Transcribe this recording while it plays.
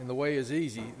the way is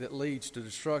easy that leads to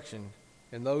destruction,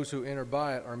 and those who enter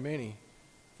by it are many.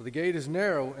 For the gate is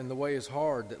narrow, and the way is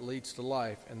hard that leads to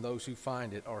life, and those who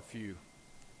find it are few.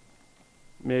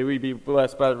 May we be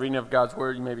blessed by the reading of God's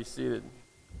word. You may be seated.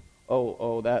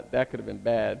 That could have been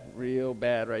bad. Real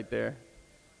bad right there.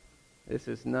 This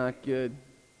is not good.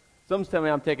 Someone's telling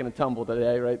me I'm taking a tumble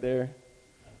today right there.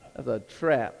 That's a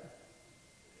trap.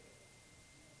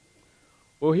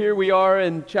 Well, here we are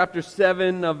in chapter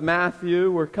 7 of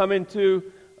Matthew. We're coming to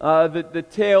the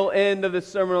tail end of the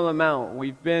Sermon on the Mount.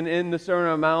 We've been in the Sermon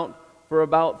on the Mount for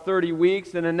about 30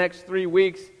 weeks. In the next 3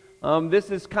 weeks,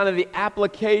 this is kind of the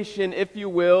application, if you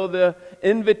will, the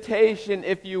invitation,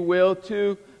 if you will,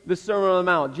 to the Sermon on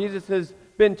the Mount. Jesus has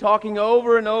been talking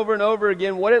over and over and over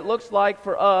again what it looks like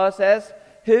for us as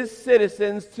His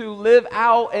citizens to live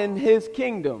out in His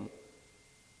kingdom.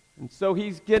 And so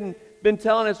He's been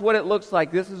telling us what it looks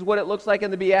like. This is what it looks like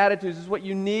in the Beatitudes. This is what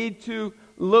you need to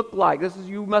look like.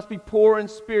 You must be poor in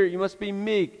spirit. You must be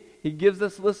meek. He gives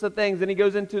us lists of things. Then He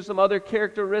goes into some other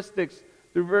characteristics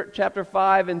through chapter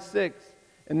 5 and 6.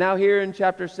 And now here in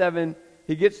chapter 7,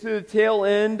 He gets to the tail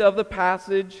end of the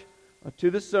passage,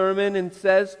 to the sermon, and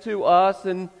says to us,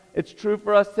 and it's true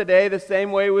for us today, the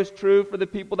same way it was true for the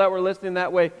people that were listening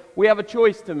that way, we have a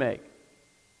choice to make.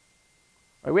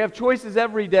 Right? We have choices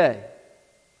every day.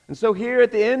 And so here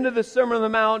at the end of the Sermon on the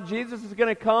Mount, Jesus is going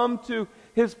to come to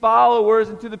His followers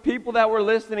and to the people that were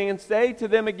listening and say to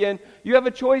them again, you have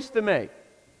a choice to make.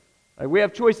 Right? We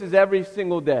have choices every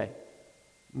single day.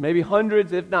 Maybe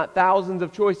hundreds, if not thousands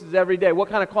of choices every day. What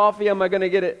kind of coffee am I going to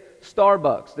get at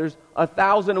Starbucks? There's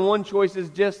 1,001 choices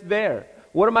just there.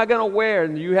 What am I going to wear?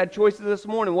 And you had choices this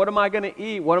morning. What am I going to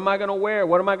eat? What am I going to wear?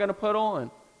 What am I going to put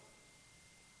on?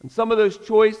 And some of those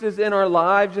choices in our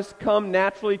lives just come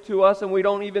naturally to us, and we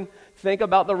don't even think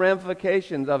about the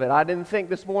ramifications of it. I didn't think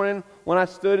this morning when I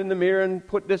stood in the mirror and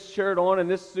put this shirt on and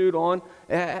this suit on,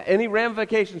 any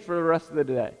ramifications for the rest of the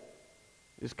day.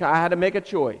 I had to make a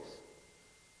choice.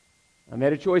 I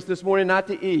made a choice this morning not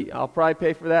to eat. I'll probably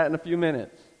pay for that in a few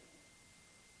minutes.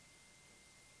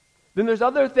 Then there's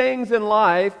other things in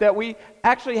life that we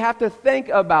actually have to think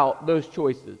about those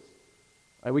choices.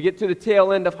 Right, we get to the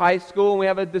tail end of high school and we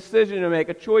have a decision to make,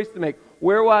 a choice to make.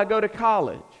 Where will I go to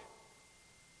college?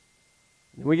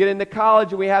 And we get into college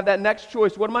and we have that next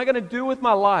choice. What am I going to do with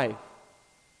my life?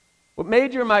 What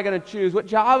major am I going to choose? What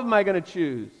job am I going to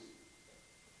choose?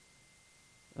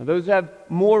 Now, those have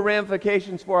more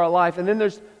ramifications for our life. And then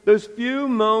there's those few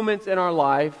moments in our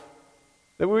life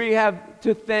that we have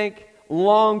to think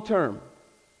long term.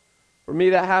 For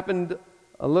me, that happened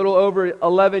a little over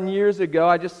 11 years ago.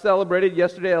 I just celebrated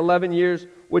yesterday 11 years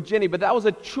with Jenny. But that was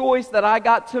a choice that I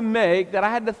got to make, that I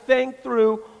had to think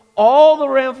through all the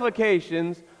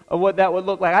ramifications of what that would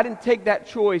look like. I didn't take that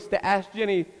choice to ask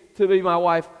Jenny to be my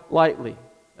wife lightly.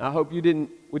 I hope you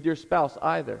didn't with your spouse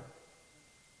either.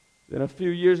 Then a few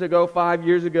years ago, 5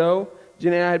 years ago,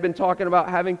 Jenny and I had been talking about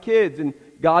having kids, and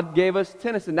God gave us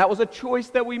Tennyson. That was a choice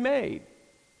that we made.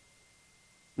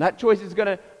 And that choice is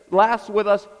going to last with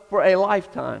us for a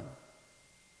lifetime.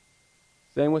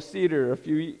 Same with Cedar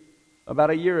about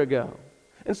a year ago.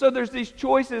 And so there's these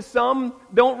choices. Some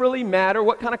don't really matter.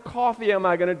 What kind of coffee am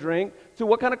I going to drink? To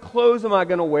what kind of clothes am I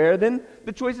going to wear? Then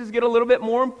the choices get a little bit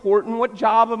more important. What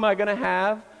job am I going to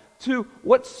have? To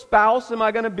what spouse am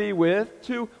I going to be with?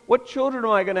 To what children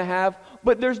am I going to have?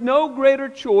 But there's no greater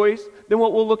choice than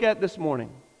what we'll look at this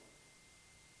morning.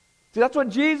 See, that's what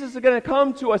Jesus is going to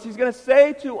come to us. He's going to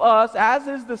say to us as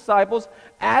His disciples,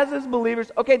 as His believers,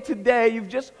 okay, today you've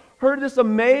just heard this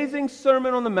amazing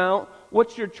Sermon on the Mount.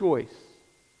 What's your choice?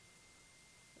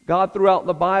 God throughout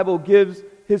the Bible gives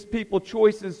His people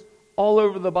choices all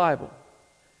over the Bible.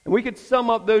 And we could sum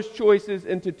up those choices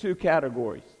into two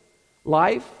categories: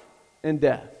 life and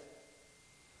death.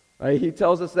 Right? He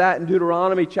tells us that in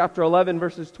Deuteronomy chapter 11,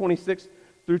 verses 26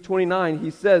 through 29.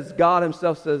 He says, God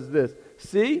Himself says this,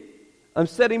 "See, I'm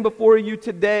setting before you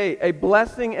today a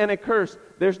blessing and a curse."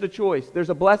 There's the choice. There's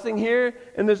a blessing here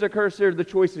and there's a curse here. The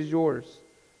choice is yours.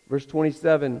 Verse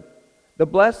 27, "The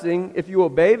blessing, if you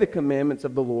obey the commandments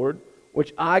of the Lord,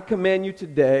 which I command you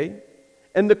today,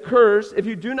 and the curse, if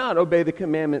you do not obey the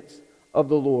commandments of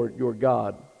the Lord your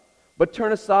God, but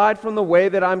turn aside from the way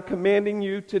that I'm commanding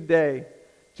you today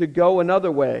to go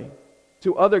another way,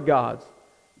 to other gods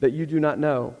that you do not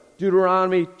know."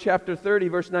 Deuteronomy chapter 30,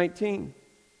 verse 19.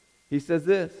 He says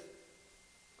this,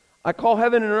 "I call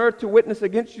heaven and earth to witness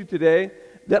against you today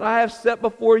that I have set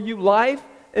before you life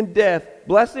and death,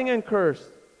 blessing and curse.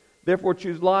 Therefore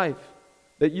choose life,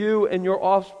 that you and your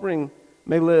offspring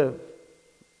may live."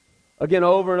 Again,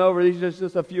 over and over, these are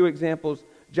just a few examples.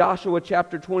 Joshua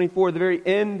chapter 24, the very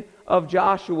end of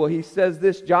Joshua, he says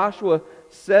this. Joshua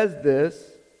says this,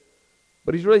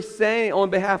 but he's really saying on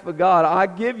behalf of God, I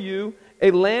give you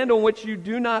a land on which you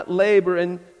do not labor,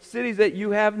 and cities that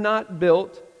you have not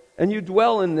built, and you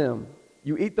dwell in them.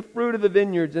 You eat the fruit of the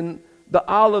vineyards and the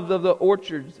olives of the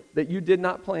orchards that you did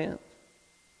not plant.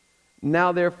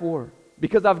 Now therefore,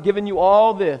 because I've given you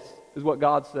all this, is what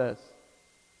God says.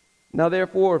 Now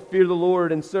therefore, fear the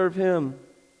Lord and serve Him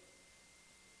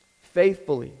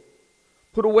faithfully.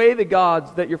 Put away the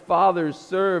gods that your fathers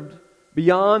served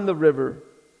beyond the river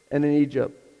and in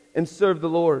Egypt, and serve the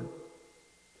Lord.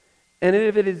 And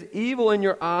if it is evil in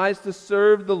your eyes to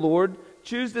serve the Lord,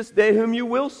 choose this day whom you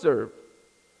will serve,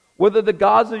 whether the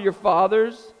gods of your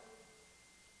fathers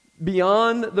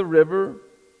beyond the river,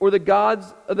 or the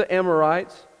gods of the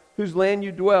Amorites, whose land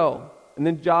you dwell. And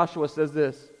then Joshua says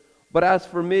this, but as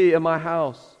for me and my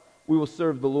house, we will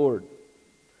serve the Lord.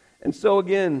 And so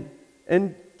again,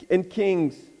 in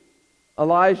Kings,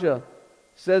 Elijah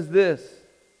says this.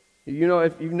 You know,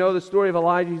 if you know the story of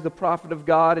Elijah, he's the prophet of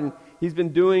God, and he's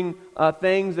been doing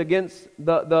things against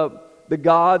the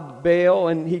god Baal,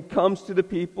 and he comes to the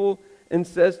people and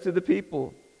says to the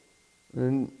people,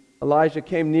 and Elijah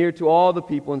came near to all the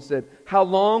people and said, how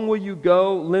long will you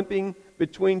go limping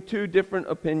between two different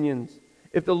opinions?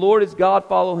 If the Lord is God,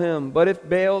 follow Him, but if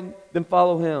Baal, then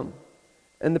follow him.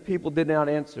 And the people did not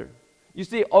answer. You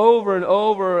see, over and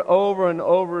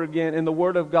over again in the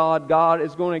Word of God, God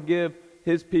is going to give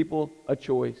His people a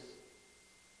choice.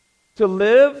 To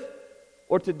live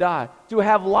or to die. To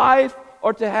have life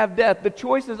or to have death. The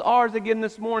choice is ours again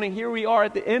this morning. Here we are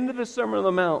at the end of the Sermon on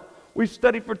the Mount. We've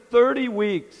studied for 30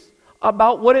 weeks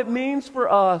about what it means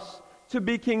for us to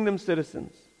be kingdom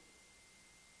citizens.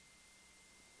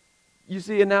 You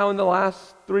see, and now in the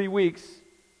last 3 weeks,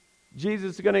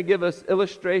 Jesus is going to give us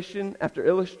illustration after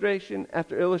illustration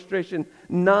after illustration,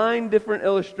 9 different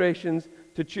illustrations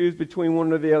to choose between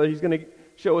one or the other. He's going to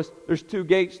show us there's 2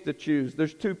 gates to choose.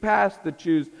 There's 2 paths to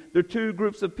choose. There are 2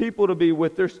 groups of people to be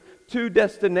with. There's 2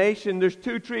 destinations. There's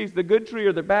 2 trees, the good tree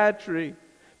or the bad tree.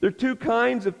 There are 2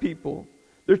 kinds of people.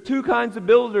 There are 2 kinds of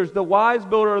builders, the wise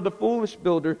builder or the foolish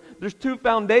builder. There's 2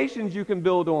 foundations you can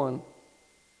build on.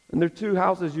 And there are 2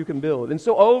 houses you can build. And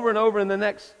so over and over in the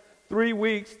next 3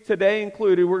 weeks, today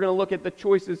included, we're going to look at the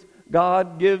choices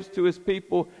God gives to His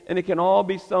people. And it can all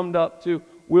be summed up to,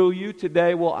 will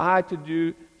I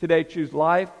today choose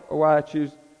life, or will I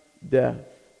choose death?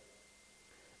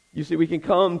 You see, we can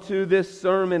come to this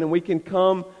sermon and we can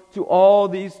come to all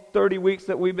these 30 weeks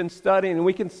that we've been studying, and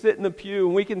we can sit in the pew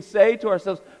and we can say to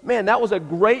ourselves, man, that was a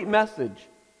great message.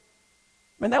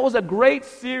 Man, that was a great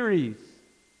series.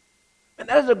 Man,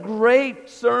 that is a great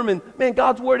sermon. Man,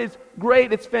 God's Word is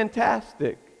great. It's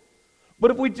fantastic.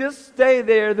 But if we just stay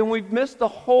there, then we've missed the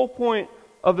whole point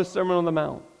of the Sermon on the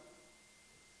Mount.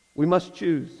 We must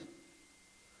choose.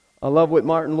 I love what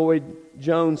Martin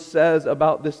Lloyd-Jones says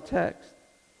about this text.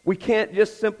 We can't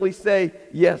just simply say,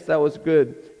 yes, that was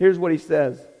good. Here's what he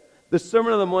says. The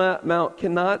Sermon on the Mount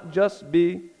cannot just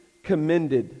be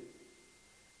commended.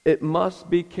 It must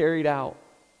be carried out.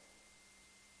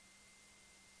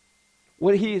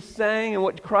 What he is saying and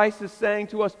what Christ is saying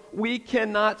to us, we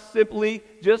cannot simply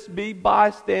just be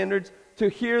bystanders to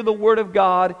hear the Word of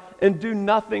God and do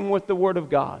nothing with the Word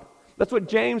of God. That's what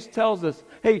James tells us.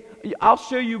 Hey, I'll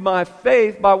show you my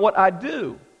faith by what I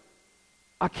do.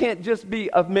 I can't just be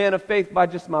a man of faith by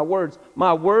just my words.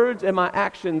 My words and my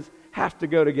actions have to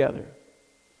go together.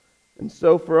 And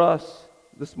so for us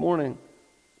this morning,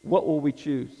 what will we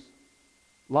choose?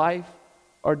 Life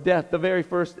or death? The very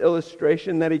first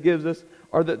illustration that he gives us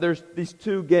are that there's these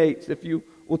 2 gates. If you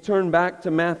will turn back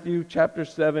to Matthew chapter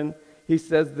 7, he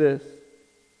says this.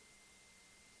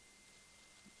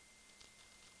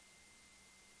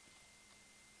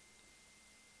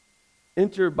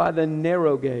 Enter by the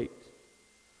narrow gate.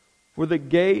 For the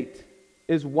gate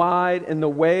is wide and the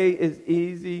way is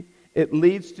easy. It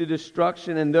leads to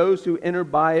destruction, and those who enter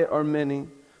by it are many.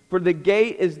 For the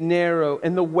gate is narrow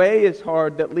and the way is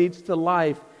hard that leads to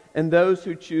life, and those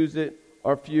who choose it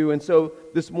are few. And so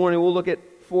this morning we'll look at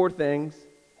 4 things.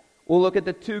 We'll look at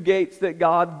the 2 gates that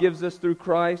God gives us through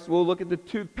Christ. We'll look at the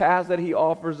 2 paths that He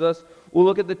offers us. We'll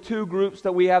look at the 2 groups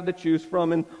that we have to choose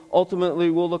from. And ultimately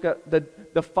we'll look at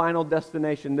the final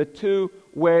destination, the 2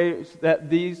 ways that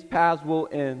these paths will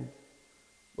end.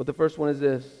 But the first one is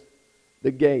this,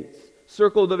 the gates.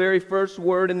 Circle the very first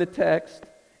word in the text.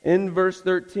 In verse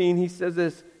 13 he says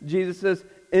this, Jesus says,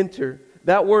 enter.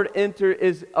 That word enter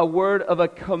is a word of a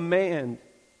command.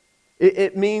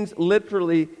 It means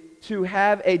literally to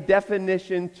have a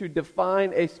definition, to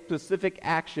define a specific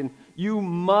action. You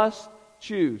must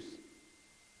choose.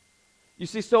 You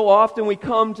see, so often we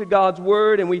come to God's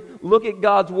Word and we look at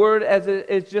God's Word as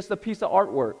it's just a piece of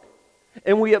artwork.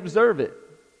 And we observe it.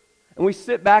 And we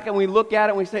sit back and we look at it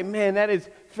and we say, man, that is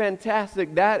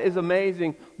fantastic. That is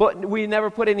amazing. But we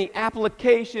never put any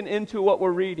application into what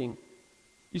we're reading.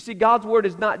 You see, God's Word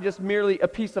is not just merely a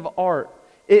piece of art.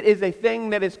 It is a thing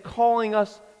that is calling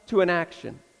us to an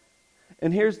action.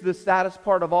 And here's the saddest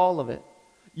part of all of it.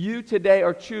 You today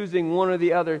are choosing one or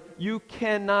the other. You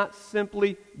cannot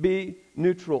simply be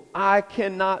neutral. I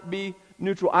cannot be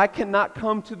neutral. I cannot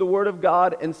come to the Word of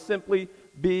God and simply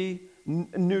be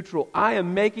neutral. I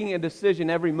am making a decision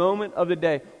every moment of the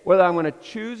day whether I'm going to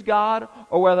choose God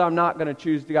or whether I'm not going to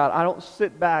choose God. I don't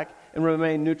sit back and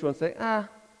remain neutral and say, I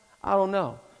don't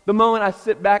know. The moment I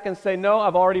sit back and say no,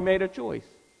 I've already made a choice.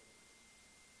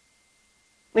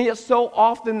 And yet so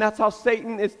often that's how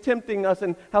Satan is tempting us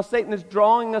and how Satan is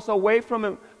drawing us away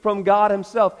from God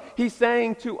himself. He's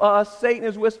saying to us, Satan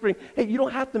is whispering, hey, you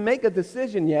don't have to make a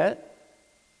decision yet.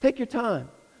 Take your time.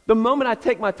 The moment I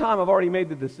take my time, I've already made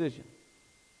the decision.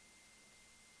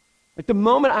 Like the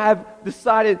moment I have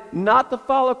decided not to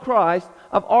follow Christ,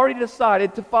 I've already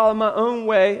decided to follow my own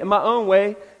way, and my own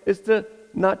way is to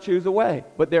not choose a way,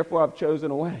 but therefore I've chosen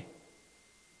a way.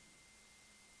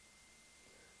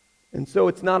 And so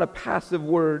it's not a passive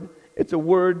word. It's a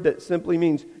word that simply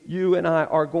means you and I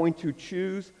are going to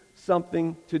choose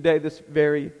something today, this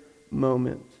very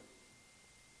moment.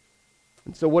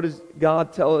 And so what does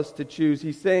God tell us to choose?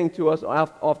 He's saying to us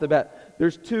off the bat,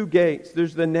 there's two gates.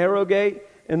 There's the narrow gate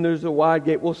and there's a wide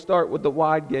gate. We'll start with the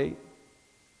wide gate.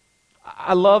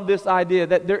 I love this idea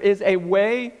that there is a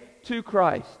way to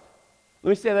Christ. Let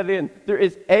me say that again. There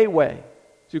is a way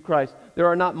to Christ. There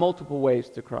are not multiple ways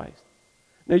to Christ.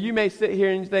 Now, you may sit here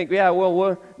and think, yeah, well,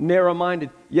 we're narrow-minded.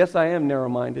 Yes, I am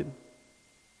narrow-minded.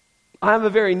 I'm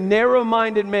a very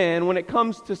narrow-minded man when it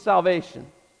comes to salvation.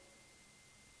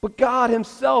 But God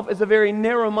himself is a very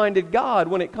narrow-minded God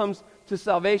when it comes to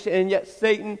salvation, and yet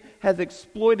Satan has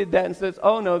exploited that and says,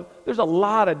 oh, no, there's a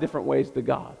lot of different ways to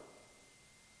God.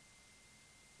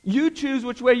 You choose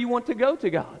which way you want to go to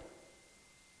God.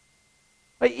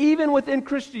 Like, even within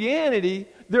Christianity,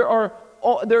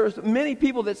 there's many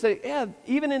people that say, yeah,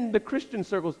 even in the Christian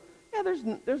circles, yeah,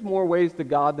 there's more ways to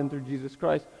God than through Jesus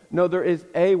Christ. No, there is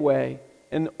a way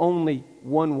and only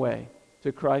one way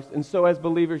to Christ. And so as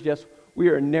believers, yes, we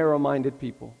are narrow-minded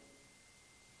people.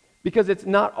 Because it's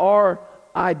not our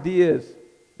ideas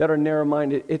that are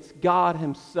narrow-minded. It's God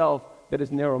himself that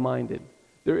is narrow-minded.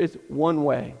 There is one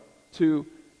way to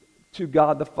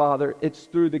God the Father. It's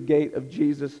through the gate of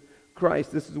Jesus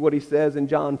Christ. This is what he says in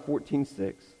John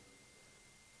 14:6.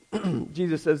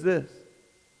 Jesus says this,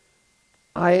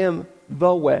 I am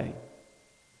the way,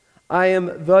 I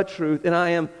am the truth, and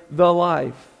I am the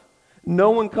life.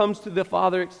 No one comes to the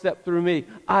Father except through me.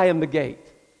 I am the gate.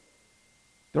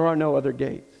 There are no other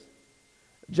gates.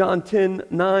 John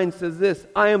 10:9 says this,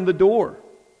 I am the door.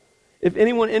 If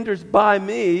anyone enters by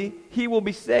me, he will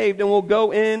be saved and will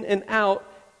go in and out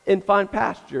and find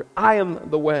pasture. I am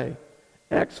the way.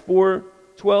 Acts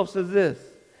 4:12 says this,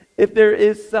 if there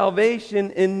is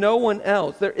salvation in no one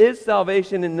else, there is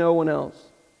salvation in no one else.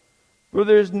 For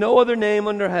there is no other name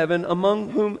under heaven among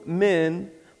whom men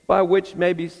by which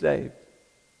may be saved.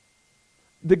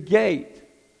 The gate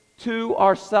to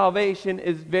our salvation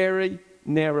is very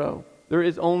narrow. There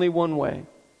is only one way.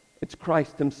 It's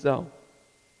Christ himself.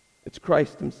 It's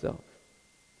Christ himself.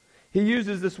 He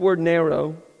uses this word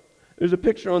narrow. There's a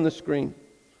picture on the screen.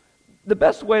 The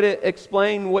best way to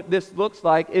explain what this looks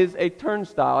like is a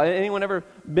turnstile. Anyone ever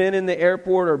been in the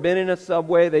airport or been in a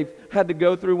subway? They've had to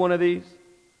go through one of these?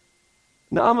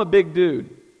 Now, I'm a big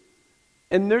dude.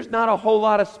 And there's not a whole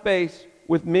lot of space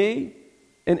with me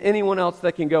and anyone else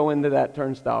that can go into that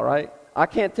turnstile, right? I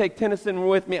can't take Tennyson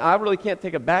with me. I really can't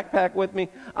take a backpack with me.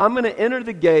 I'm going to enter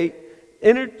the gate,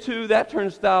 enter to that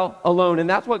turnstile alone. And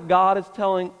that's what God is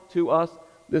telling to us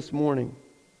this morning.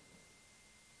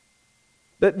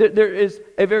 That there is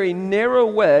a very narrow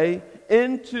way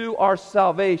into our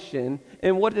salvation.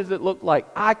 And what does it look like?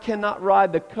 I cannot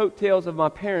ride the coattails of my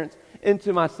parents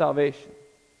into my salvation.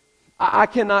 I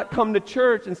cannot come to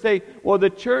church and say, well, the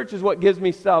church is what gives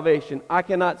me salvation. I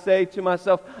cannot say to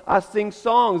myself, I sing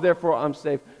songs, therefore I'm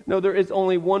saved. No, there is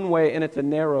only one way, and it's a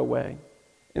narrow way.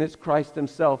 And it's Christ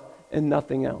himself and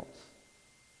nothing else.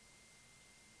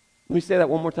 Let me say that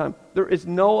one more time. There is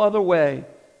no other way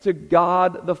to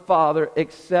God the Father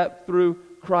except through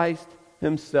Christ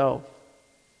himself.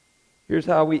 Here's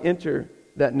how we enter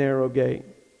that narrow gate.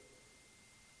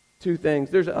 Two things.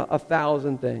 There's a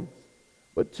 1,000 things,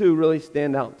 but two really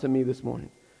stand out to me this morning.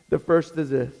 The first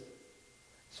is this.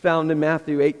 It's found in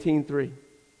Matthew 18:3.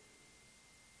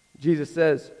 Jesus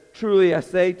says, "Truly I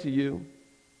say to you,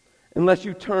 unless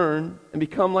you turn and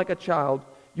become like a child,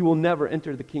 you will never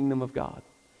enter the kingdom of God."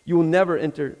 You will never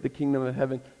enter the kingdom of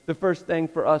heaven. The first thing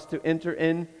for us to enter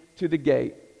into the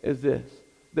gate is this.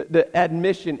 The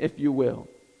admission, if you will.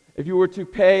 If you were to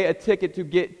pay a ticket to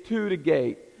get to the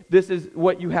gate, this is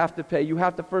what you have to pay. You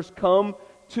have to first come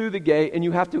to the gate, and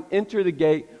you have to enter the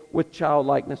gate with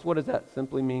childlikeness. What does that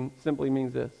simply mean? Simply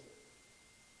means this.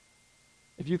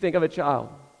 If you think of a child,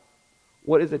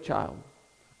 what is a child?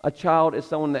 A child is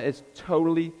someone that is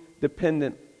totally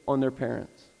dependent on their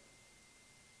parents.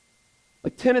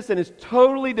 Like Tennyson is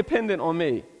totally dependent on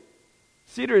me.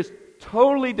 Cedar is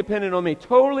totally dependent on me,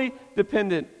 totally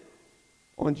dependent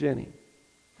on Jenny.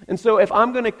 And so if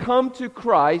I'm going to come to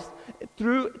Christ,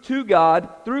 to God,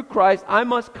 through Christ, I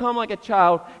must come like a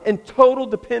child in total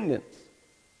dependence.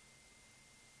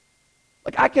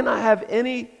 Like I cannot have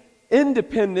any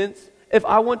independence if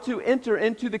I want to enter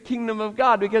into the kingdom of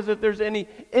God, because if there's any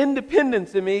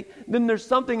independence in me, then there's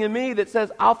something in me that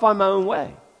says, I'll find my own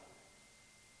way.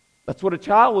 That's what a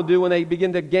child will do when they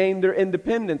begin to gain their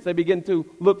independence. They begin to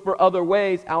look for other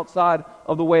ways outside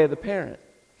of the way of the parent.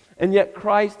 And yet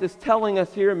Christ is telling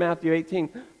us here in Matthew 18,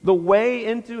 the way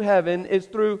into heaven is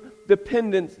through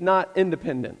dependence, not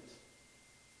independence.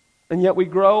 And yet we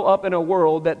grow up in a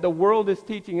world that the world is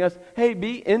teaching us, hey,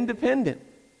 be independent.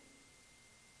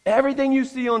 Everything you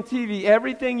see on TV,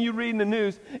 everything you read in the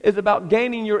news is about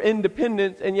gaining your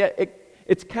independence, and yet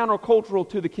it's countercultural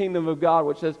to the kingdom of God,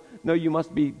 which says, no, you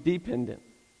must be dependent.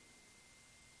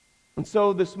 And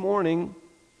so this morning,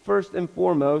 first and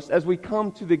foremost, as we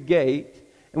come to the gate,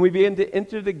 and we begin to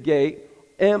enter the gate,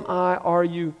 are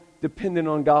you dependent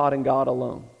on God and God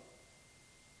alone?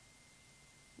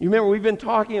 You remember, we've been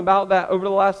talking about that over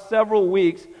the last several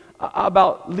weeks,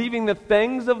 about leaving the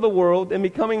things of the world and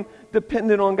becoming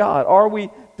dependent on God. Are we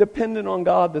dependent on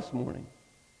God this morning?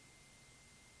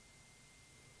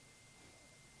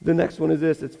 The next one is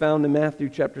this. It's found in Matthew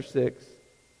chapter 6.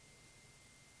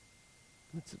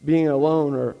 It's being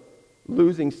alone or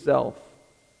losing self.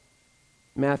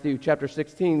 Matthew chapter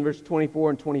 16, verse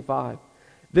 24 and 25.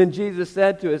 Then Jesus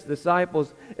said to his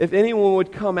disciples, "If anyone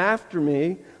would come after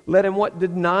me, let him what?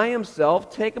 Deny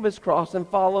himself, take up his cross, and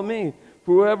follow me.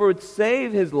 For whoever would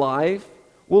save his life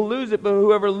will lose it, but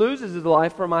whoever loses his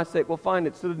life for my sake will find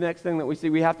it." So the next thing that we see,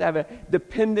 we have to have a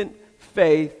dependent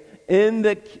faith in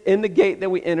the gate that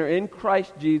we enter, in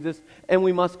Christ Jesus, and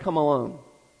we must come alone.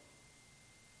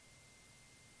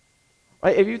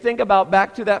 Right? If you think about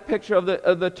back to that picture of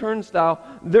the turnstile,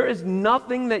 there is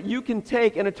nothing that you can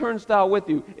take in a turnstile with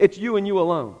you. It's you and you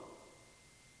alone.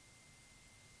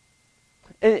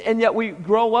 And yet we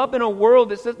grow up in a world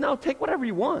that says, no, take whatever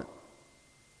you want.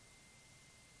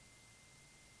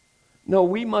 No,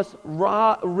 we must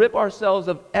rip ourselves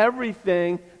of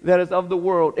everything that is of the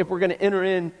world if we're going to enter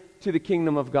into the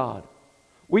kingdom of God.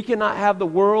 We cannot have the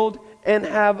world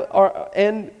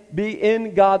and be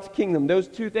in God's kingdom. Those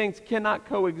two things cannot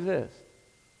coexist.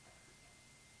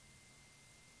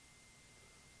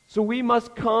 So we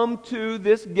must come to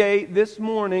this gate this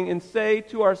morning and say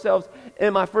to ourselves,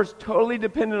 am I first totally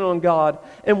dependent on God?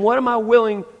 And what am I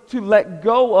willing to let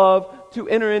go of to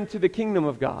enter into the kingdom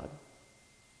of God?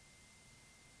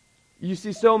 You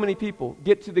see so many people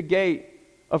get to the gate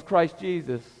of Christ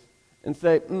Jesus and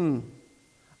say,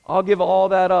 I'll give all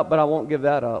that up, but I won't give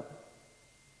that up.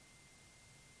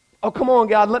 Oh, come on,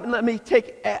 God, let me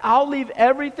I'll leave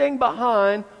everything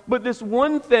behind, but this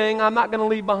one thing I'm not going to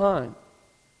leave behind.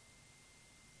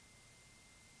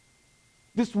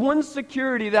 This one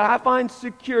security that I find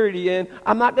security in,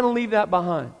 I'm not going to leave that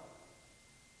behind.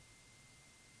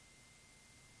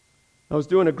 I was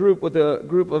doing a group with a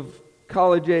group of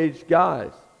college-age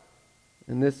guys.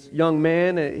 And this young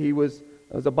man, it was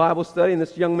a Bible study, and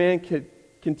this young man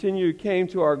came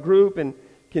to our group and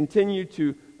continued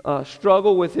to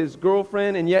struggle with his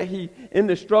girlfriend, and yet he, in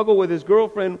the struggle with his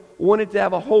girlfriend, wanted to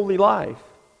have a holy life.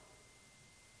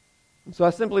 And so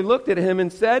I simply looked at him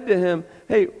and said to him,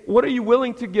 hey, what are you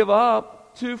willing to give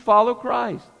up to follow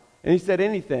Christ? And he said,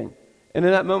 anything. And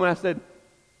in that moment I said,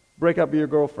 break up with your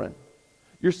girlfriend.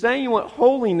 You're saying you want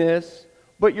holiness,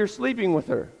 but you're sleeping with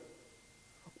her.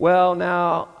 Well,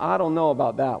 now, I don't know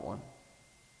about that one.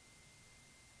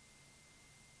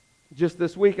 Just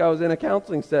this week I was in a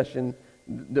counseling session.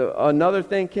 Another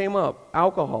thing came up,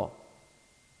 alcohol.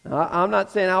 Now, I'm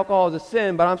not saying alcohol is a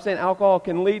sin, but I'm saying alcohol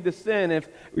can lead to sin. If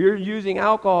you're using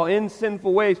alcohol in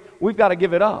sinful ways, we've got to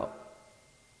give it up.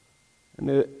 And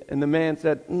the man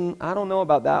said, I don't know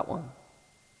about that one.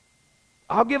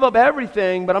 I'll give up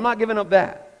everything, but I'm not giving up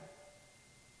that.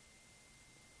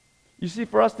 You see,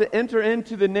 for us to enter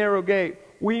into the narrow gate,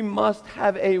 we must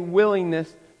have a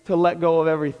willingness to let go of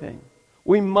everything.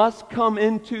 We must come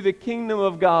into the kingdom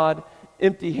of God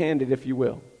empty-handed, if you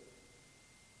will.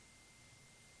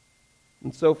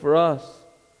 And so for us,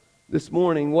 this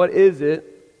morning, what is it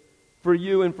for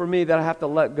you and for me that I have to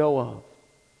let go of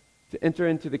to enter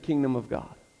into the kingdom of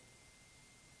God?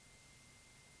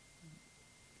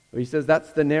 Well, he says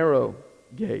that's the narrow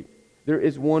gate. There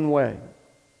is one way.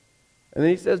 And then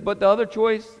he says, but the other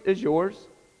choice is yours.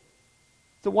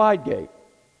 It's a wide gate.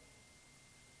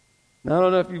 Now, I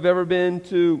don't know if you've ever been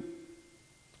to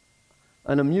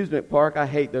an amusement park. I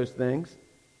hate those things.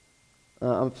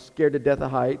 I'm scared to death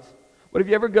of heights. But if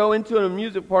you ever go into an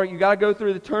amusement park, you got to go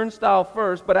through the turnstile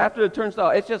first. But after the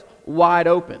turnstile, it's just wide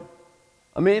open.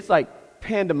 I mean, it's like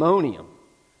pandemonium,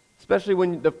 especially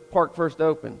when the park first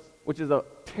opens, which is a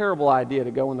terrible idea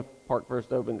to go when the park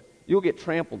first opens. You'll get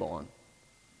trampled on.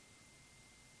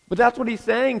 But that's what he's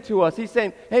saying to us. He's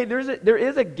saying, hey, there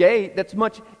is a gate that's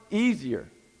much easier.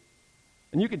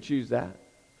 And you can choose that.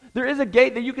 There is a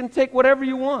gate that you can take whatever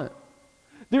you want.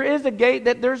 There is a gate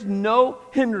that there's no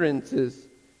hindrances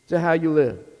to how you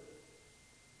live.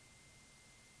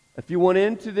 If you want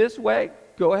into this way,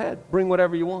 go ahead. Bring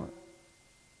whatever you want.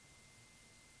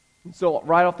 And so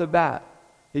right off the bat,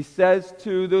 he says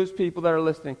to those people that are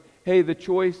listening, hey, the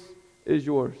choice is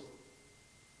yours.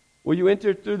 Will you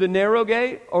enter through the narrow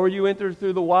gate or will you enter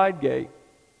through the wide gate?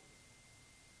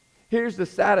 Here's the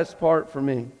saddest part for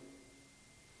me.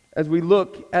 As we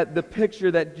look at the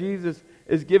picture that Jesus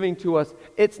is giving to us,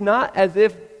 it's not as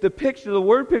if the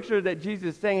word picture that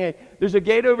Jesus is saying, hey, there's a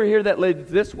gate over here that leads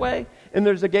this way, and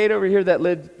there's a gate over here that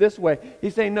leads this way.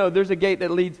 He's saying, no, there's a gate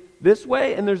that leads this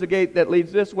way, and there's a gate that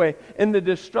leads this way. And the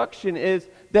destruction is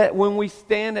that when we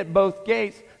stand at both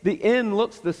gates, the end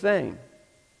looks the same.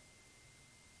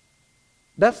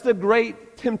 That's the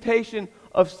great temptation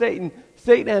of Satan.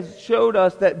 Satan has showed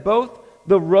us that both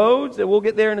the roads, and we'll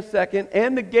get there in a second,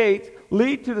 and the gates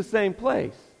lead to the same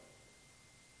place.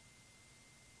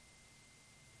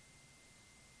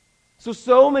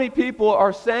 So many people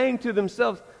are saying to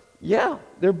themselves, yeah,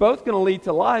 they're both going to lead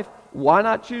to life. Why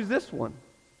not choose this one?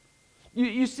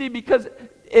 You see, because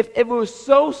if it was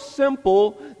so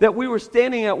simple that we were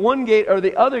standing at one gate or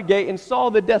the other gate and saw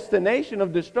the destination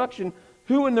of destruction,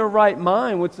 who in their right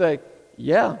mind would say,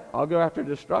 yeah, I'll go after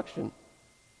destruction?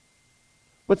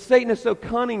 But Satan is so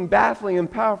cunning, baffling, and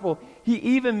powerful, he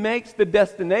even makes the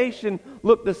destination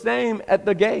look the same at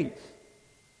the gates.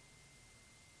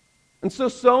 And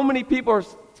so many people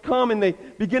come and they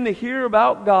begin to hear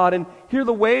about God and hear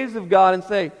the ways of God and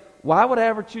say, why would I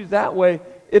ever choose that way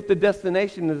if the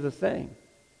destination is the same?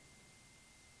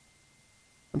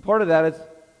 And part of that is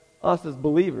us as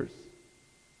believers.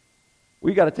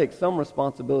 We got to take some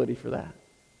responsibility for that.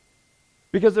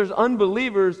 Because there's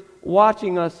unbelievers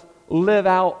watching us live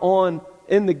out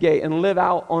in the gate and live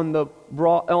out on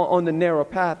the narrow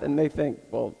path, and they think,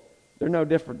 well, they're no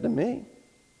different than me.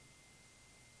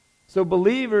 So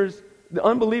the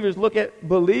unbelievers look at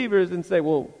believers and say,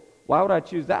 well, why would I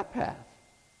choose that path?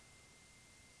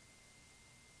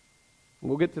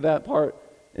 We'll get to that part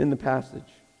in the passage.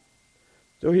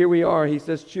 So here we are. He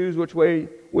says, choose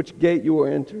which gate you will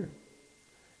enter.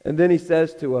 And then he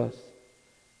says to us,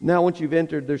 now once you've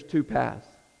entered, there's two paths.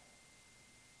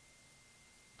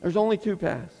 There's only two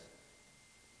paths.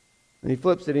 And he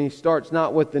flips it and he starts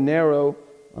not with the narrow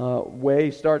way,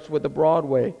 he starts with the broad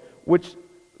way, which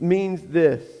means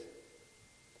this.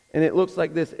 And it looks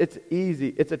like this. It's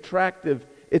easy. It's attractive.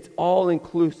 It's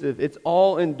all-inclusive. It's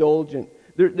all-indulgent.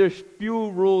 There's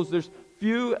few rules. There's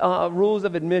few rules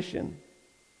of admission.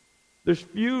 There's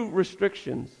few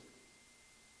restrictions.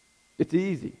 It's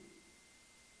easy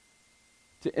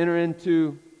to enter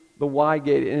into the wide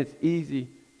gate, and it's easy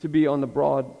to be on the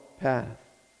broad path.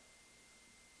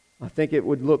 I think it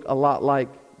would look a lot like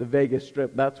the Vegas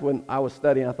Strip. That's when I was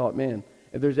studying. I thought, man,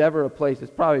 if there's ever a place,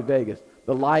 it's probably Vegas.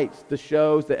 The lights, the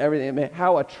shows, the everything. Man,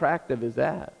 how attractive is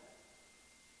that?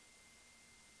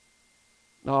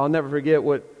 Oh, I'll never forget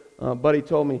what Buddy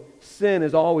told me. Sin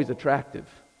is always attractive.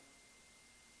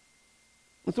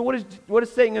 And so what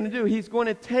is Satan going to do? He's going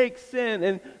to take sin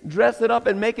and dress it up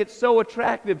and make it so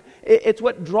attractive. It's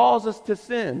what draws us to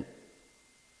sin.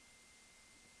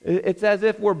 It's as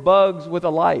if we're bugs with a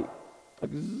light.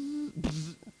 Like, zzz,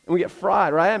 zzz, and we get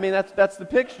fried, right? I mean, that's the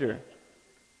picture.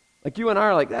 Like you and I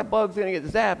are like, that bug's going to get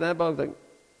zapped, and that bug's like,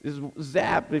 just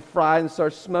zapped, be fried, and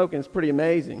starts smoking. It's pretty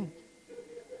amazing.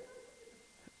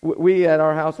 We at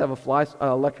our house have a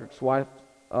electric fly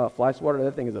swatter.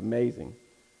 That thing is amazing.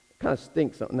 It kind of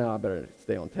stinks. Now I better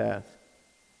stay on task.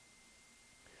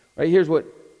 Right, here's what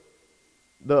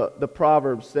the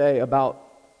Proverbs say about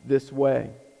this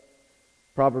way.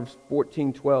 Proverbs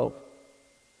 14:12.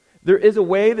 There is a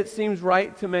way that seems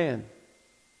right to man.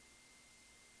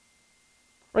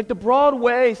 Right? The broad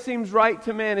way seems right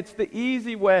to man. It's the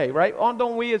easy way, right?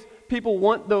 Don't we as people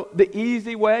want the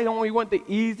easy way? Don't we want the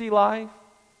easy life?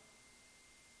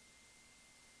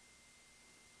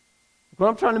 When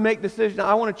I'm trying to make decisions,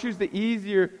 I want to choose the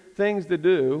easier things to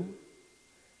do.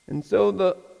 And so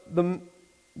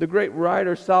the great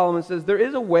writer Solomon says, there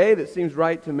is a way that seems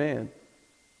right to man,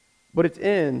 but its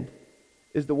end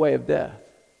is the way of death.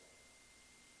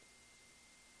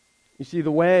 You see,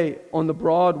 the way on the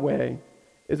broad way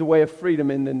is a way of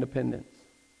freedom and independence.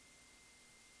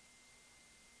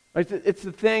 It's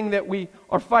the thing that we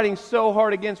are fighting so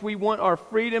hard against. We want our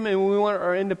freedom and we want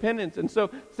our independence. And so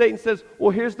Satan says,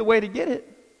 well, here's the way to get it.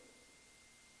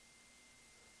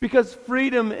 Because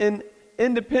freedom and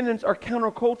independence are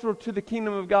countercultural to the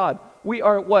kingdom of God. We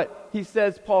are what?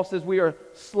 Paul says, we are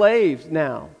slaves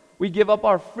now. We give up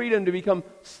our freedom to become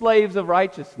slaves of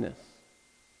righteousness.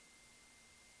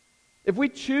 If we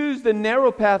choose the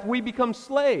narrow path, we become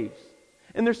slaves.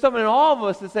 And there's something in all of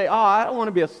us that say, I don't want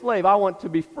to be a slave, I want to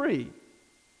be free.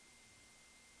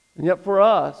 And yet for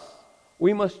us,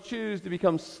 we must choose to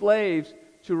become slaves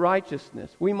to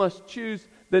righteousness. We must choose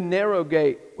the narrow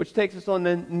gate, which takes us on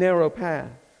the narrow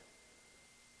path.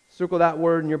 Circle that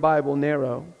word in your Bible,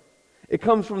 narrow. It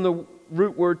comes from the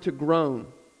root word to groan.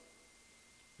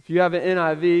 If you have an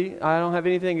NIV, I don't have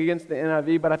anything against the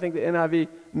NIV, but I think the NIV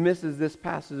misses this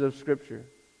passage of Scripture.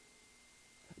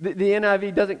 The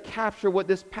NIV doesn't capture what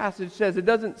this passage says. It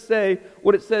doesn't say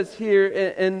what it says here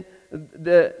in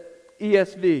the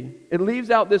ESV. It leaves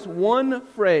out this one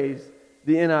phrase,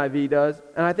 the NIV does,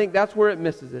 and I think that's where it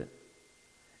misses it.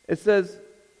 It says,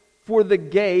 for the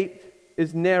gate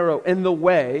is narrow, and the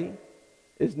way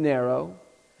is narrow,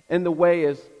 and the way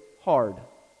is hard.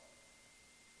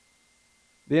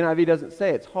 The NIV doesn't say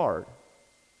it's hard.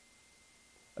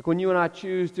 Like when you and I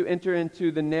choose to enter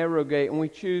into the narrow gate and we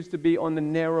choose to be on the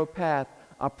narrow path,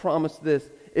 I promise this,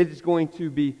 it is going to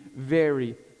be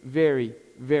very, very,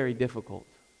 very difficult.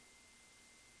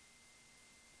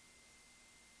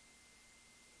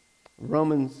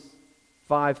 Romans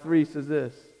 5:3 says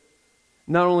this,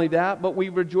 not only that, but we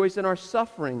rejoice in our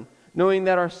suffering, knowing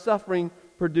that our suffering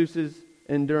produces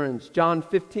endurance. John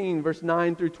 15, verse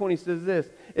 9 through 20 says this,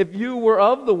 if you were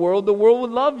of the world would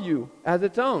love you as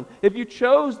its own. If you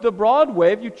chose the broad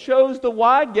way, if you chose the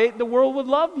wide gate, the world would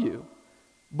love you.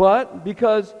 But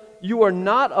because you are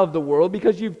not of the world,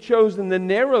 because you've chosen the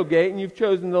narrow gate and you've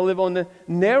chosen to live on the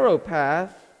narrow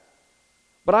path,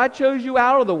 but I chose you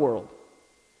out of the world.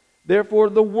 Therefore,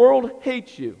 the world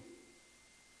hates you.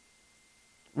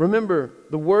 Remember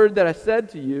the word that I said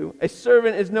to you, a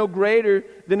servant is no greater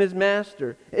than his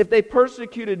master. If they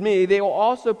persecuted me, they will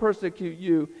also persecute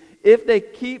you. If they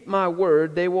keep my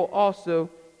word, they will also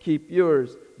keep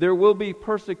yours. There will be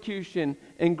persecution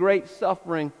and great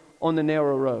suffering on the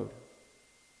narrow road.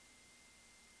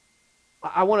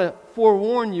 I want to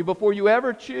forewarn you before you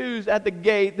ever choose at the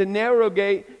gate, the narrow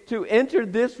gate, to enter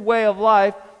this way of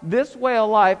life. This way of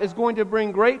life is going to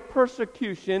bring great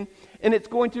persecution and it's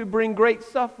going to bring great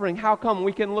suffering. How come?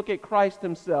 We can look at Christ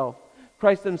Himself.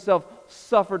 Christ Himself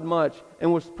suffered much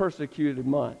and was persecuted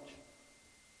much.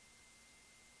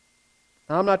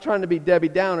 Now, I'm not trying to be Debbie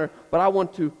Downer, but I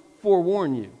want to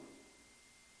forewarn you.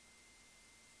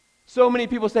 So many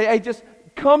people say, hey, just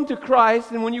come to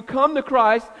Christ, and when you come to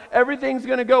Christ, everything's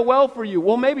going to go well for you.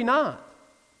 Well, maybe not.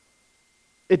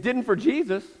 It didn't for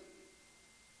Jesus.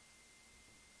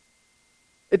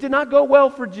 It did not go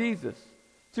well for Jesus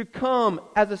to come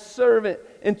as a servant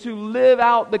and to live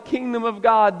out the kingdom of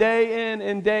God day in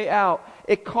and day out.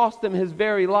 It cost Him His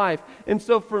very life. And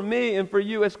so for me and for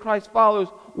you as Christ followers,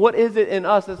 what is it in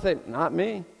us that say, not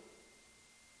me?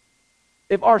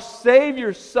 If our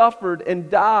Savior suffered and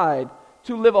died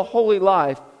to live a holy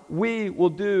life, we will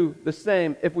do the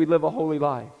same if we live a holy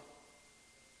life.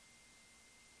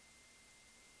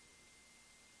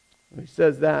 He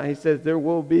says that. He says there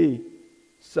will be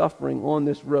suffering on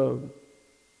this road.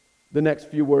 The next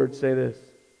few words say this.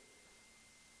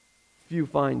 Few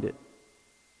find it.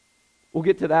 We'll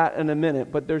get to that in a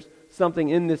minute, but there's something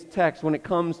in this text when it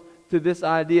comes to this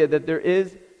idea that there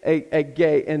is a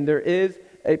gate and there is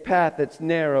a path that's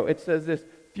narrow. It says this,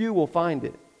 few will find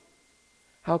it.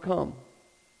 How come?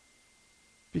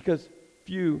 Because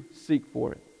few seek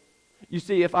for it. You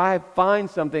see, if I find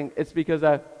something, it's because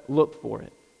I looked for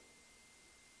it.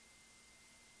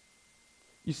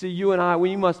 You see, you and I,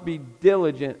 we must be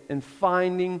diligent in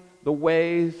finding the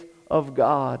ways of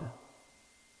God.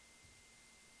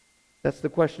 That's the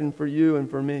question for you and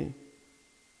for me.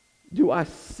 Do I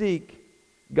seek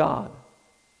God?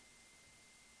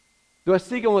 Do I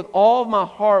seek Him with all of my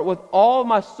heart, with all of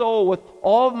my soul, with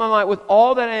all of my might, with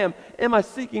all that I am? Am I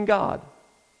seeking God?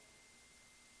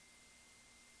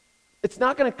 It's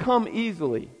not going to come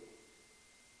easily.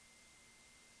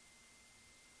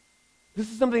 This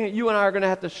is something that you and I are going to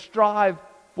have to strive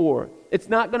for. It's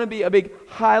not going to be a big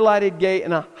highlighted gate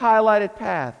and a highlighted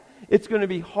path. It's going to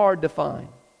be hard to find.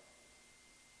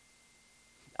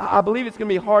 I believe it's going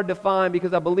to be hard to find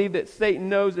because I believe that Satan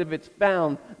knows if it's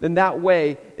found, then that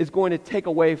way is going to take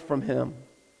away from him.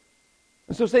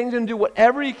 And so Satan's going to do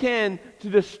whatever he can to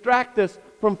distract us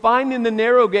from finding the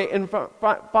narrow gate and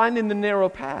finding the narrow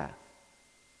path.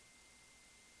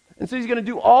 And so he's going to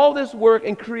do all this work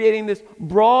in creating this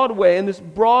broad way and this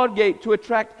broad gate to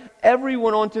attract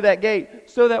everyone onto that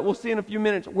gate, so that we'll see in a few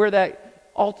minutes where that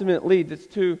ultimately leads. It's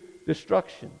to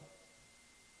destruction.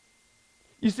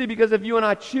 You see, because if you and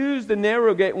I choose the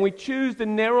narrow gate and we choose the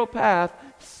narrow path,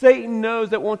 Satan knows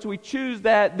that once we choose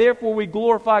that, therefore we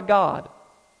glorify God.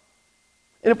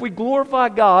 And if we glorify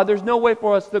God, there's no way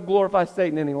for us to glorify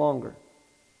Satan any longer.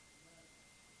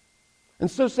 And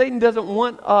so Satan doesn't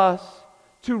want us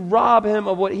to rob him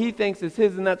of what he thinks is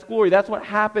his, and that's glory. That's what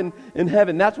happened in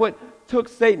heaven. That's what took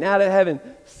Satan out of heaven.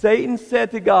 Satan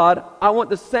said to God, I want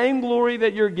the same glory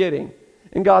that you're getting.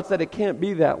 And God said, it can't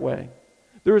be that way.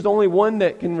 There is only one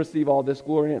that can receive all this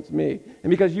glory, and it's me. And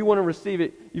because you want to receive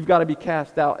it, you've got to be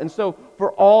cast out. And so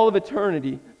for all of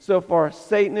eternity, so far,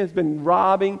 Satan has been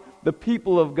robbing the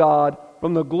people of God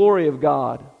from the glory of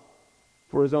God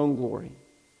for his own glory.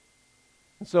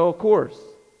 And so, of course,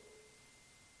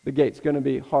 the gate's going to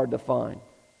be hard to find.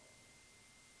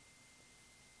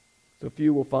 So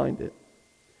few will find it.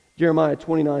 Jeremiah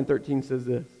 29:13 says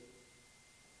this.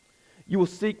 You will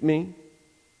seek me.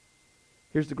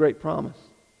 Here's the great promise.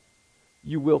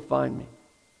 You will find me.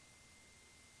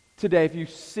 Today, if you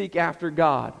seek after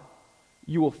God,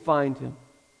 you will find Him.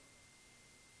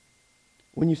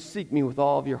 When you seek me with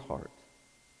all of your heart.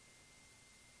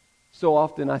 So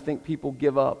often I think people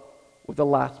give up with the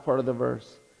last part of the verse,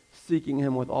 seeking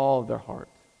Him with all of their heart.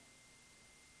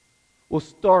 We'll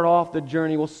start off the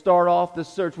journey, we'll start off the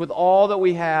search with all that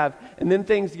we have, and then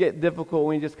things get difficult and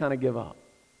we just kind of give up.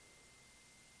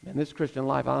 Man, this Christian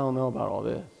life, I don't know about all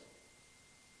this.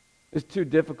 It's too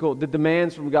difficult. The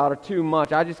demands from God are too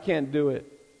much. I just can't do it.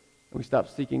 And we stop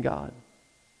seeking God.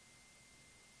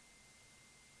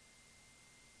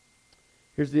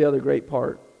 Here's the other great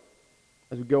part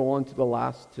as we go on to the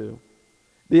last two.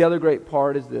 The other great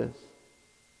part is this.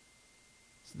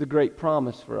 It's the great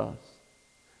promise for us.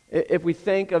 If we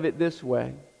think of it this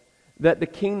way, that the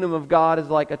kingdom of God is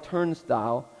like a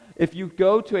turnstile. If you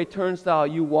go to a turnstile,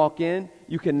 you walk in,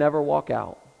 you can never walk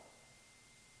out.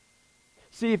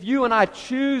 See, if you and I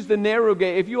choose the narrow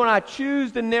gate, if you and I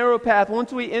choose the narrow path,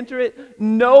 once we enter it,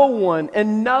 no one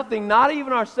and nothing, not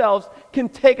even ourselves, can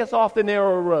take us off the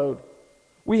narrow road.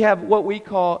 We have what we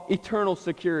call eternal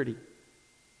security.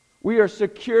 We are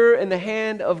secure in the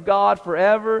hand of God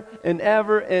forever and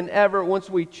ever and ever once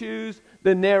we choose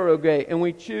the narrow gate and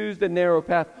we choose the narrow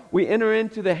path. We enter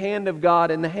into the hand of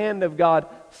God, and the hand of God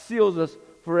seals us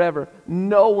forever.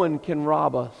 No one can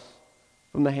rob us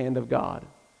from the hand of God.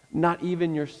 Not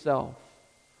even yourself.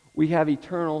 We have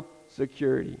eternal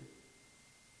security.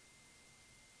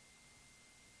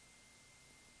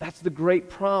 That's the great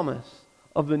promise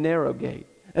of the narrow gate.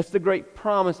 That's the great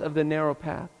promise of the narrow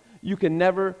path. You can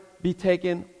never be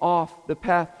taken off the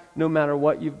path no matter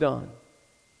what you've done.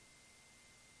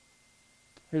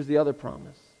 Here's the other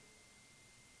promise.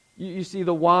 You see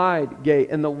the wide gate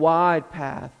and the wide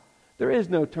path. There is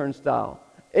no turnstile.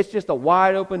 It's just a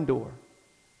wide open door.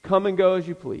 Come and go as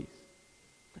you please.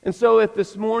 And so if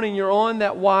this morning you're on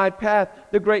that wide path,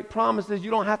 the great promise is you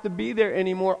don't have to be there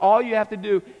anymore. All you have to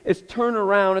do is turn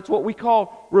around. It's what we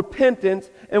call repentance,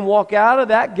 and walk out of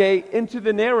that gate into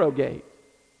the narrow gate.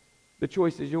 The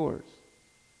choice is yours.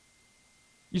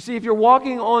 You see, if you're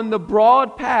walking on the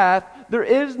broad path, there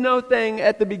is no thing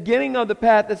at the beginning of the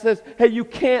path that says, hey, you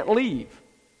can't leave.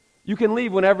 You can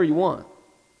leave whenever you want.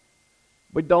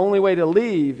 But the only way to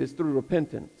leave is through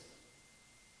repentance.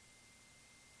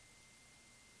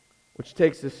 Which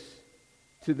takes us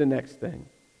to the next thing.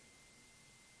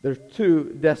 There's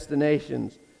two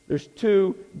destinations. There's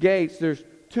two gates. There's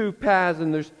two paths,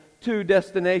 and there's two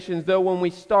destinations. Though when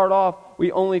we start off,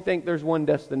 we only think there's one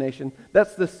destination.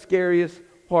 That's the scariest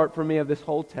part for me of this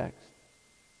whole text.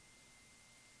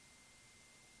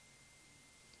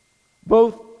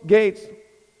 Both gates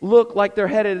look like they're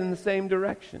headed in the same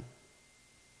direction.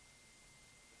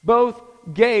 Both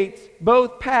gates,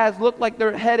 both paths look like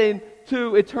they're headed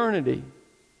to eternity.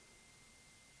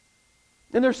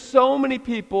 And there's so many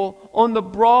people on the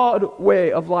broad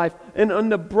way of life and on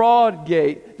the broad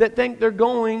gate that think they're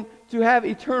going to have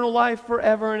eternal life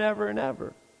forever and ever and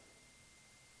ever.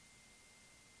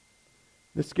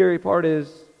 The scary part is,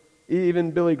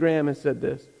 even Billy Graham has said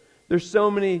this, there's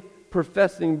so many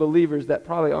professing believers that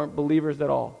probably aren't believers at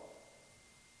all.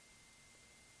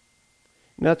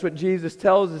 And that's what Jesus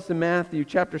tells us in Matthew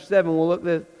chapter 7. We'll look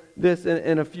at this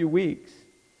in a few weeks.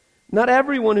 Not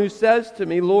everyone who says to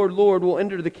me, Lord, Lord, will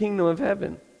enter the kingdom of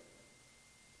heaven,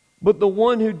 but the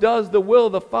one who does the will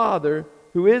of the Father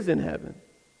who is in heaven.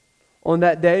 On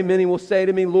that day, many will say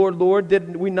to me, Lord, Lord,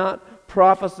 did we not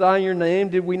prophesy in your name?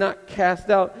 Did we not cast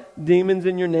out demons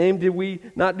in your name? Did we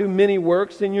not do many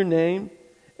works in your name?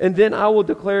 And then I will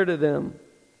declare to them,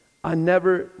 I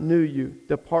never knew you.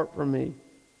 Depart from me,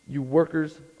 you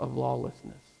workers of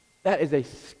lawlessness. That is a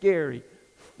scary,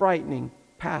 frightening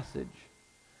passage.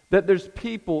 That there's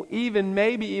people,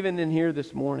 maybe even in here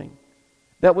this morning,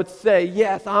 that would say,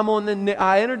 yes,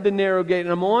 I entered the narrow gate and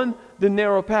I'm on the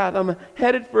narrow path. I'm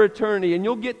headed for eternity, and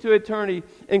you'll get to eternity,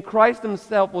 and Christ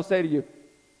himself will say to you,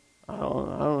 I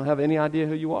don't have any idea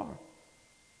who you are.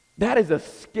 That is a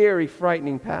scary,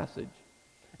 frightening passage.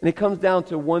 And it comes down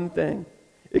to one thing.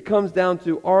 It comes down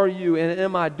to, are you and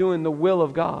am I doing the will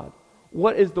of God?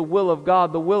 What is the will of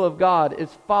God? The will of God is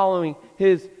following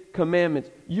his commandments.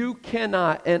 You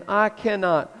cannot and I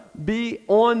cannot be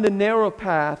on the narrow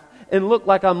path and look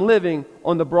like I'm living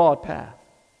on the broad path.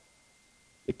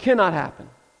 It cannot happen.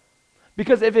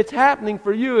 Because if it's happening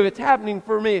for you, if it's happening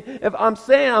for me, if I'm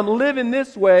saying I'm living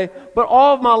this way, but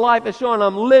all of my life is showing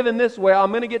I'm living this way, I'm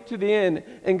going to get to the end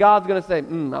and God's going to say,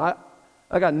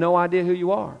 I got no idea who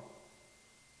you are.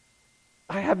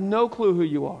 I have no clue who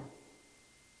you are.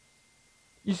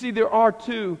 You see, there are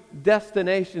two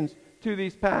destinations to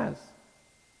these paths.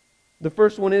 The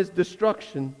first one is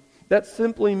destruction. That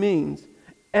simply means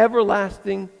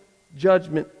everlasting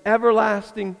judgment,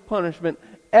 everlasting punishment,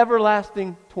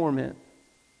 everlasting torment.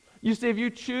 You see, if you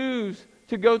choose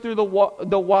to go through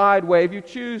the wide way, if you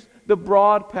choose the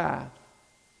broad path,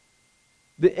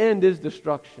 the end is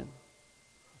destruction.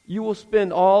 You will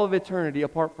spend all of eternity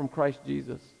apart from Christ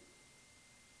Jesus.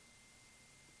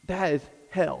 That is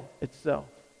hell itself.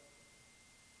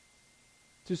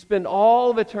 To spend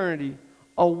all of eternity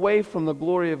away from the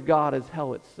glory of God is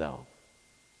hell itself.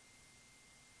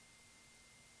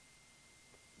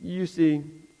 You see,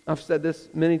 I've said this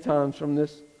many times from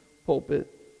this pulpit.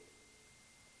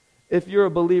 If you're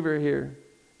a believer here,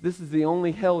 this is the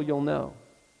only hell you'll know.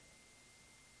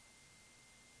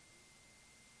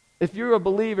 If you're a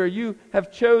believer, you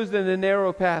have chosen the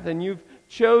narrow path and you've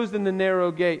chosen the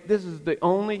narrow gate. This is the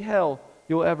only hell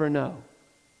you'll ever know.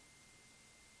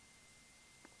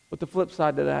 But the flip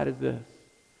side to that is this.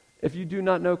 If you do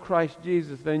not know Christ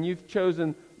Jesus, then you've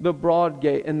chosen the broad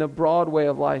gate and the broad way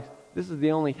of life. This is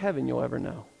the only heaven you'll ever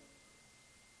know.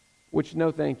 Which,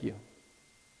 no thank you.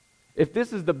 If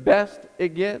this is the best it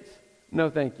gets, no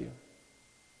thank you.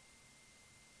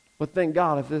 But thank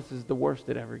God if this is the worst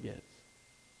it ever gets.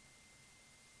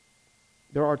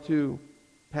 There are two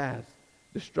paths,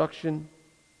 destruction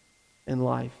and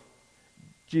life.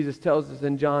 Jesus tells us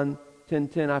in John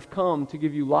 10:10, I've come to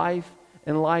give you life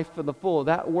and life for the full.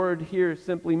 That word here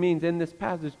simply means in this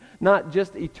passage, not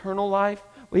just eternal life,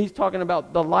 but he's talking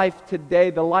about the life today,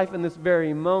 the life in this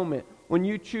very moment. When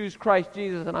you choose Christ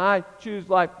Jesus and I choose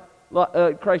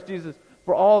Christ Jesus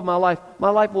for all of my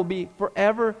life will be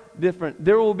forever different.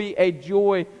 There will be a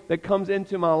joy that comes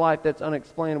into my life that's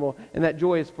unexplainable, and that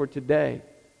joy is for today.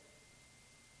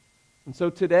 And so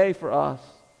today for us,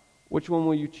 which one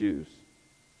will you choose?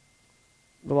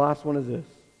 The last one is this.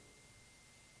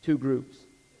 Two groups.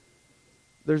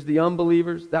 There's the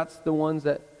unbelievers. That's the ones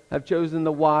that have chosen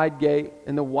the wide gate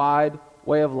and the wide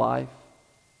way of life.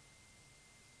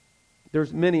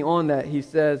 There's many on that, he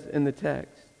says in the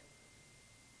text.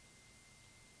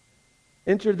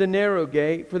 Enter the narrow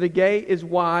gate, for the gate is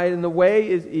wide and the way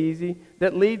is easy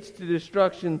that leads to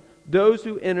destruction. Those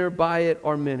who enter by it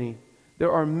are many.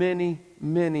 There are many,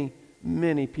 many,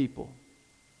 many people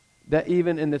that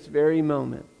even in this very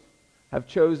moment have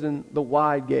chosen the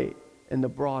wide gate and the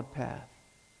broad path,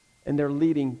 and they're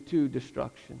leading to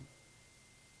destruction.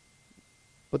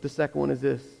 But the second one is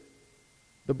this,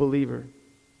 the believer.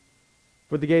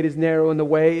 For the gate is narrow and the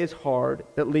way is hard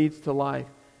that leads to life,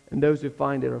 and those who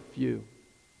find it are few.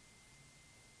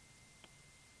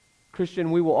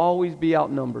 Christian, we will always be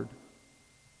outnumbered.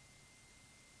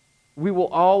 We will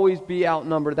always be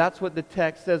outnumbered. That's what the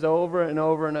text says over and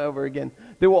over and over again.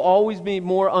 There will always be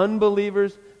more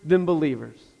unbelievers than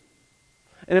believers.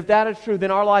 And if that is true,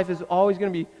 then our life is always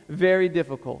going to be very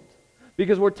difficult.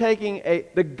 Because we're taking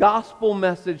the gospel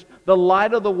message, the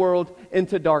light of the world,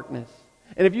 into darkness.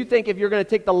 And if you think if you're going to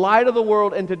take the light of the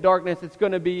world into darkness, it's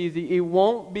going to be easy, it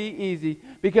won't be easy,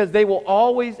 because they will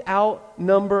always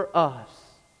outnumber us.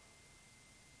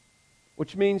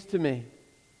 Which means to me,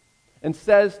 and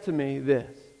says to me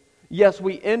this: yes,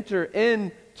 we enter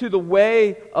into the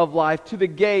way of life, to the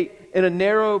gate in a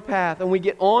narrow path, and we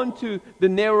get onto the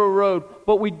narrow road,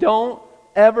 but we don't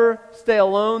ever stay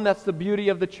alone. That's the beauty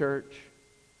of the church.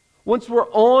 Once we're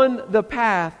on the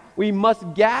path, we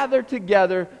must gather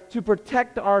together to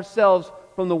protect ourselves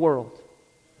from the world.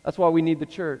 That's why we need the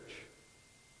church.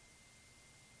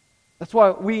 That's why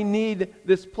we need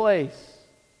this place.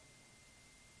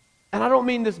 And I don't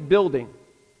mean this building.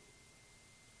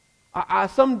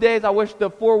 Some days I wish the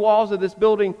four walls of this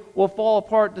building will fall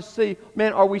apart to see,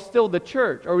 man, are we still the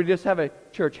church, or we just have a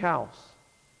church house?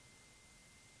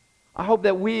 I hope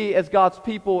that we as God's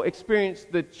people experience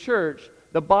the church,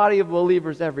 the body of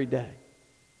believers, every day.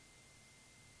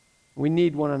 We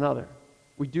need one another.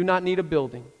 We do not need a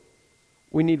building.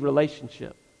 We need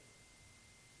relationship.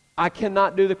 I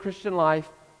cannot do the Christian life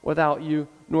without you,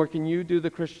 nor can you do the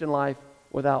Christian life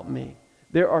without me.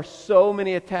 There are so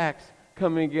many attacks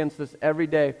coming against us every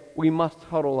day. We must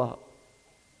huddle up.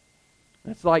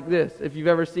 It's like this. If you've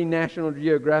ever seen National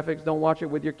Geographic, don't watch it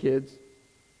with your kids.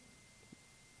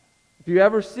 If you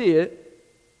ever see it,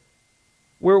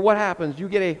 where what happens? You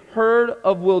get a herd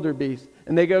of wildebeest,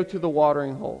 and they go to the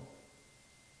watering hole.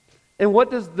 And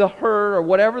what does the herd, or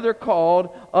whatever they're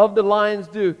called, of the lions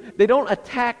do? They don't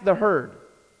attack the herd.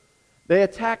 They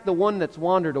attack the one that's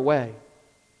wandered away.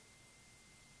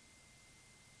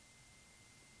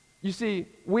 You see,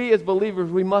 we as believers,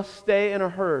 we must stay in a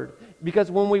herd, because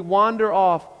when we wander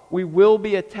off, we will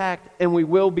be attacked and we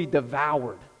will be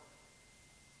devoured.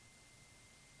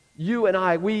 You and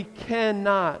I, we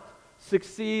cannot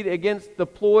succeed against the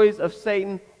ploys of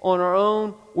Satan on our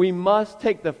own. We must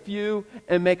take the few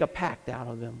and make a pact out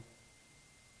of them.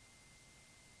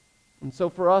 And so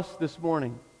for us this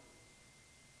morning,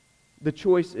 the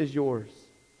choice is yours.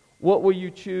 What will you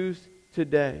choose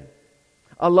today?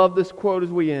 I love this quote as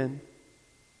we end,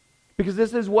 because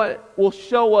this is what will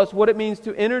show us what it means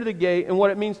to enter the gate, and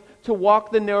what it means to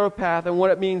walk the narrow path, and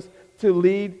what it means to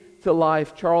lead to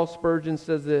life. Charles Spurgeon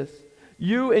says this: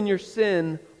 you and your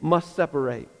sin must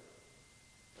separate.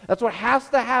 That's what has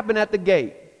to happen at the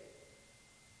gate.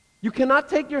 You cannot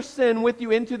take your sin with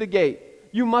you into the gate.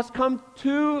 You must come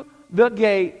to the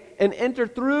gate and enter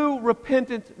through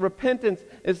repentance. Repentance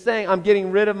is saying, I'm getting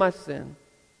rid of my sin.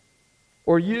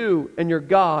 Or you and your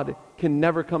God can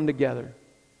never come together.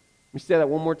 Let me say that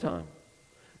one more time.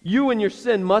 You and your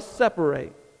sin must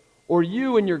separate, or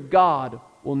you and your God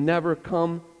will never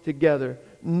come together.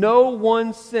 No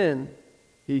one sin,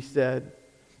 he said,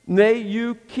 may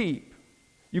you keep.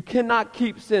 You cannot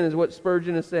keep sin, is what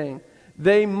Spurgeon is saying.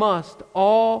 They must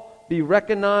all be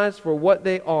recognized for what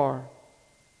they are.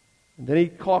 And then he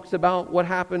talks about what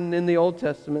happened in the Old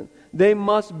Testament.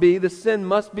 The sin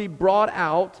must be brought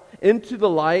out into the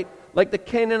light, like the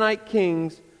Canaanite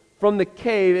kings from the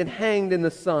cave and hanged in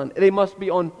the sun. They must be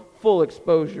on full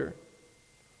exposure.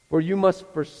 For you must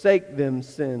forsake them,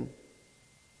 sin.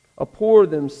 Abhor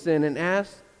them, sin, and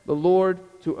ask the Lord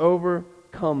to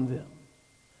overcome them.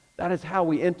 That is how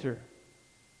we enter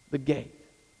the gate.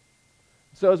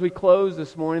 So as we close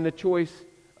this morning, the choice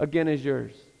again is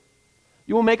yours.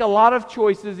 You will make a lot of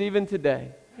choices even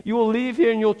today. You will leave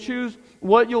here and you'll choose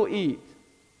what you'll eat.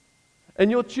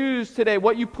 And you'll choose today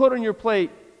what you put on your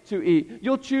plate to eat.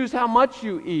 You'll choose how much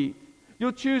you eat.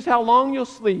 You'll choose how long you'll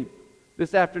sleep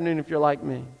this afternoon if you're like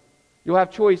me. You'll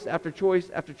have choice after choice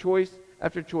after choice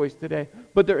after choice today.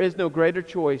 But there is no greater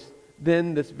choice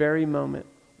than this very moment.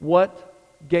 What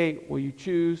gate will you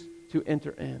choose to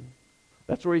enter in?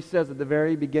 That's where he says at the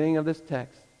very beginning of this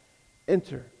text,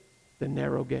 enter the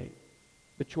narrow gate.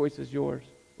 The choice is yours.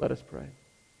 Let us pray.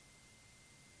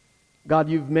 God,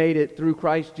 you've made it through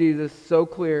Christ Jesus so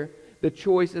clear. The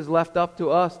choice is left up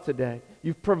to us today.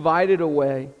 You've provided a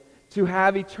way to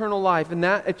have eternal life, and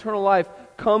that eternal life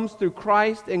comes through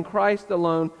Christ and Christ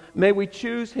alone. May we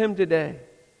choose Him today.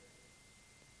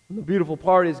 And the beautiful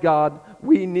part is, God,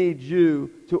 we need you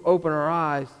to open our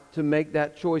eyes to make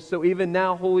that choice. So even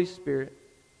now, Holy Spirit,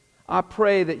 I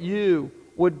pray that you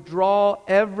would draw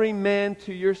every man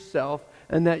to yourself,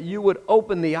 and that you would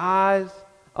open the eyes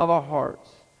of our hearts,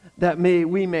 that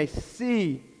we may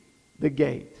see the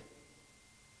gate.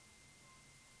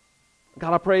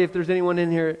 God, I pray if there's anyone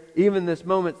in here, even this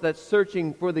moment, that's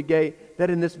searching for the gate, that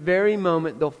in this very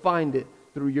moment they'll find it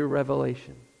through your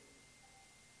revelation.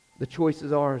 The choice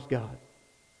is ours, God.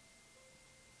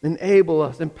 Enable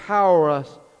us, empower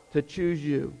us to choose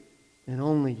you and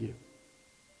only you.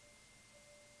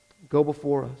 Go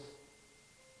before us.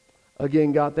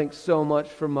 Again, God, thanks so much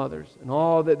for mothers and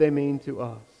all that they mean to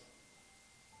us.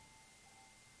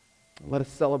 Let us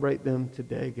celebrate them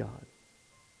today, God.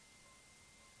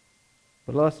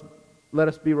 But let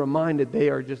us be reminded they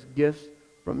are just gifts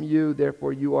from you,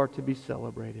 therefore you are to be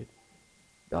celebrated.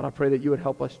 God, I pray that you would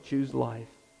help us choose life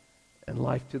and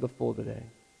life to the full today.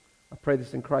 I pray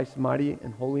this in Christ's mighty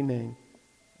and holy name.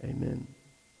 Amen.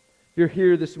 If you're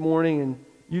here this morning and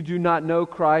you do not know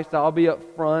Christ, I'll be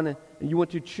up front, and you want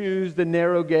to choose the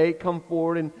narrow gate, come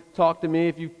forward and talk to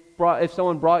me. If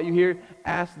someone brought you here,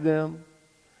 ask them.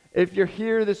 If you're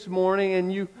here this morning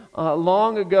and you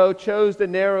long ago chose the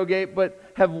narrow gate but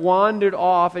have wandered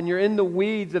off and you're in the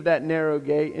weeds of that narrow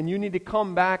gate and you need to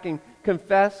come back and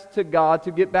confess to God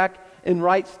to get back in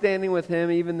right standing with Him,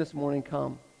 even this morning,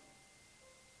 come.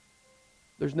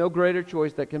 There's no greater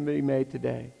choice that can be made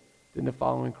today than to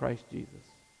follow in Christ Jesus.